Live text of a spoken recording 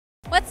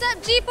What's up,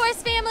 GeForce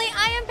family?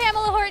 I am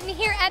Pamela Horton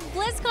here at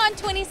BlizzCon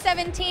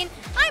 2017.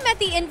 I'm at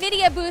the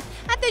NVIDIA booth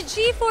at the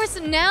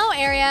GeForce NOW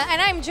area,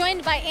 and I'm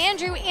joined by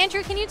Andrew.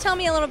 Andrew, can you tell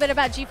me a little bit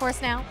about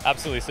GeForce NOW?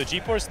 Absolutely. So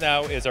GeForce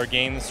NOW is our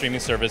game streaming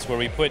service where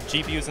we put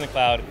GPUs in the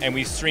cloud and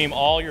we stream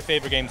all your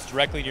favorite games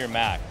directly to your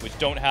Mac, which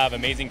don't have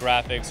amazing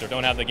graphics or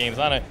don't have the games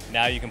on it.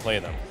 Now you can play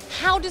them.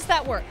 How does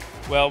that work?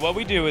 Well, what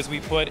we do is we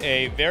put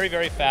a very,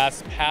 very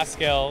fast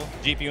Pascal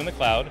GPU in the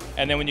cloud,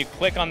 and then when you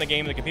click on the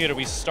game in the computer,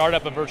 we start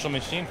up a virtual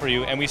machine for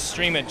you, and we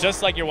stream it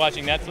just like you're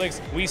watching Netflix.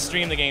 We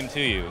stream the game to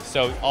you,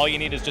 so all you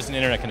need is just an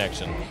internet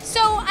connection. So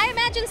I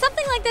imagine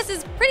something like this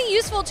is pretty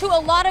useful to a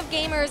lot of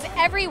gamers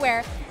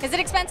everywhere. Is it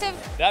expensive?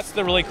 That's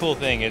the really cool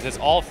thing, is it's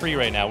all free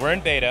right now. We're in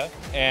beta,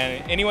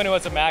 and anyone who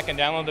has a Mac can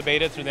download the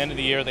beta through the end of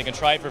the year. They can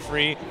try it for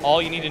free.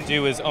 All you need to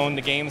do is own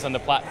the games on the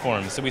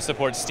platform. So we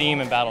support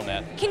Steam and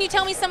Battle.net. Can you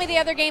tell me some of the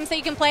other games that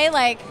you can play?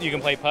 You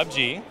can play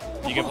PUBG,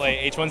 you can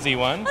play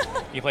H1Z1, you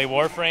can play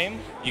Warframe,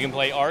 you can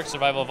play Ark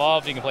Survival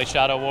Evolved, you can play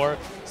Shadow War.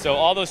 So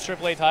all those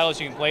AAA titles,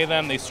 you can play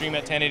them. They stream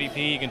at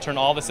 1080p. You can turn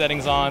all the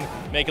settings on,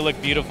 make it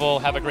look beautiful,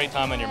 have a great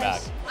time on your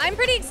Mac. I'm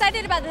pretty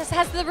excited about this.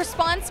 Has the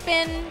response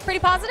been pretty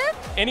positive?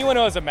 Anyone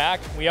who has a Mac,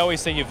 we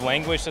always say you've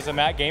languished as a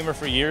Mac gamer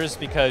for years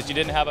because you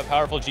didn't have a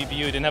powerful GPU,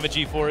 you didn't have a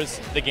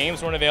GeForce, the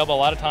games weren't available a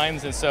lot of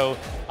times, and so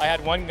I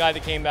had one guy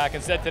that came back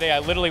and said today I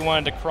literally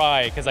wanted to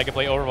cry because I could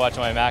play Overwatch on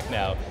my Mac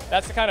now.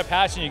 That's the kind of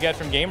passion you get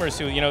from gamers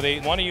who, they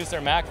want to use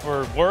their Mac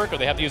for work or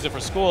they have to use it for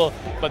school,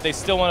 but they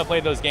still want to play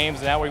those games,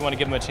 and now we want to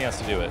give them a chance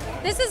to do it.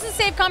 This is a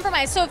safe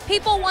compromise, so if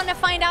people want to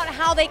find out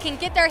how they can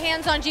get their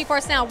hands on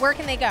GeForce NOW, where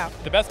can they go?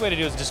 The best way to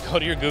do is just go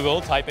to your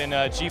Google, type in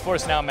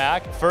GeForce NOW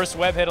Mac. First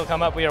web hit will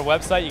come up with our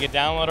website. You can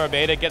download our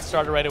beta, get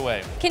started right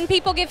away. Can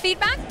people give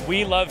feedback?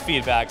 We love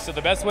feedback, so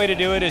the best way to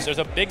do it is there's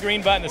a big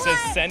green button that says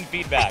send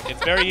feedback.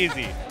 It's very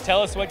easy.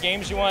 Tell us what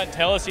games you want,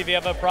 tell us if you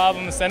have a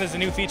problem, send us a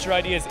new feature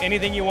ideas,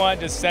 anything you want,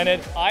 just send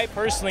it. I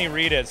personally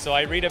read it, so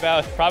I read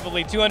about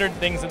probably 200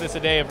 things of this a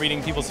day of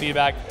reading people's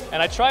feedback,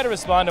 and I try to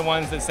respond to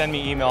ones that send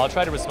me email. I'll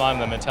try to respond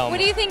to them and tell them.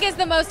 What do you think is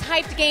the most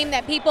hyped game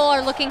that people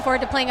are looking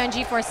forward to playing on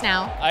GeForce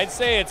NOW? I'd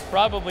say it's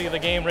probably the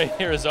game right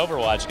here is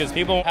Overwatch, because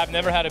people have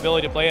never had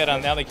ability to play it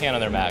on, now they can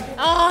on their Mac.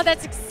 Oh,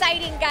 that's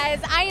exciting, guys.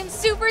 I am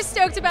super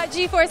stoked about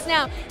GeForce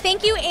NOW.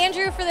 Thank you,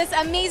 Andrew, for this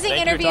amazing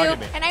interview,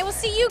 and I will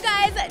see you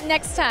guys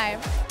next time.